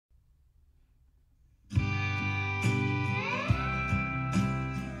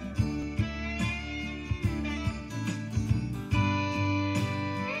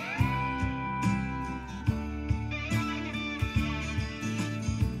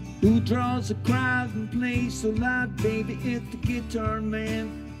Who draws the crowd and plays so loud, baby? It's the guitar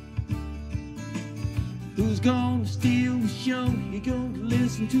man. Who's gonna steal the show? You're gonna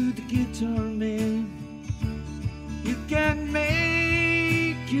listen to the guitar man. You can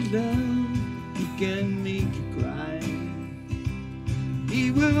make you love, you can make you cry.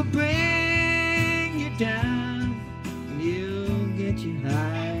 He will bring you down and he'll get you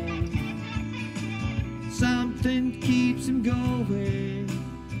high. Something keeps him going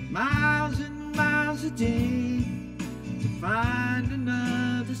miles and miles a day to find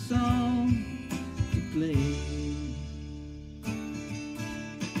another song to play.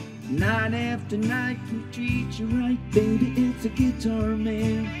 Night after night can treat you right, baby, it's a guitar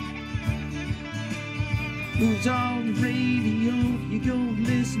man. Who's on the radio? You go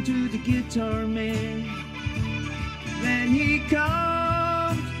listen to the guitar man. Then he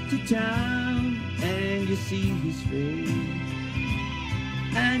comes to town and you see his face,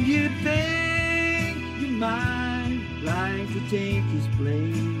 and you think you might like to take his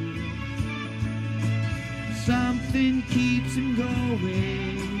place. Something keeps him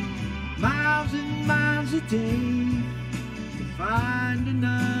going miles and miles a day to find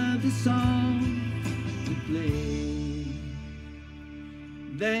another song to play.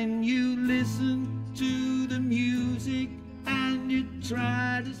 Then you listen to the music and you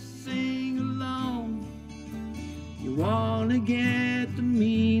try to sing along. You wanna get the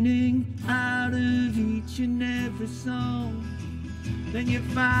meaning out of each and every song. Then you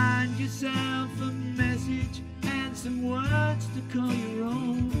find yourself a message and some words to call your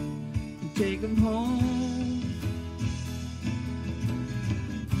own and take them home.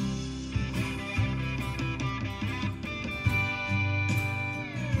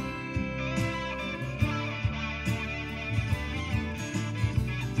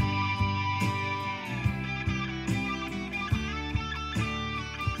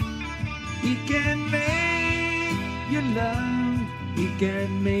 He can make you love, he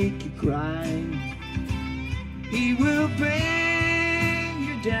can make you cry. He will bring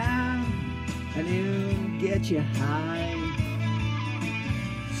you down and he'll get you high.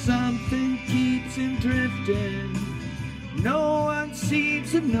 Something keeps him drifting, no one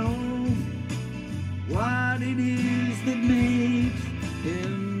seems to know what it is that makes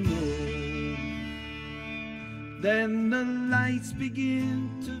him move. Then the lights begin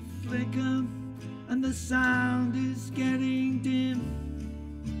to flicker and the sound is getting dim.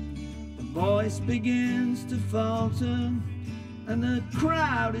 The voice begins to falter and the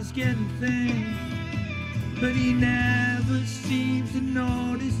crowd is getting thin. But he never seems to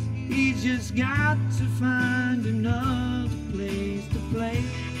notice, he's just got to find another place to play.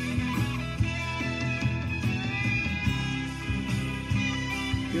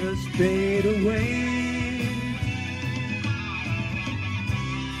 Just fade away.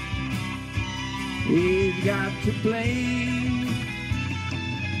 He's got to play.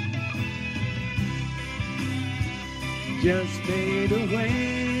 Just fade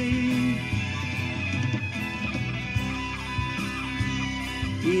away.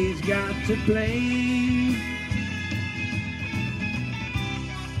 He's got to play.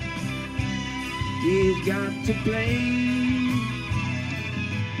 He's got to play.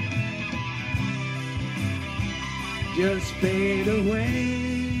 Just fade away.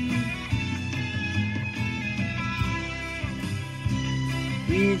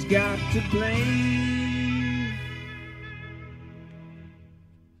 He's got to play.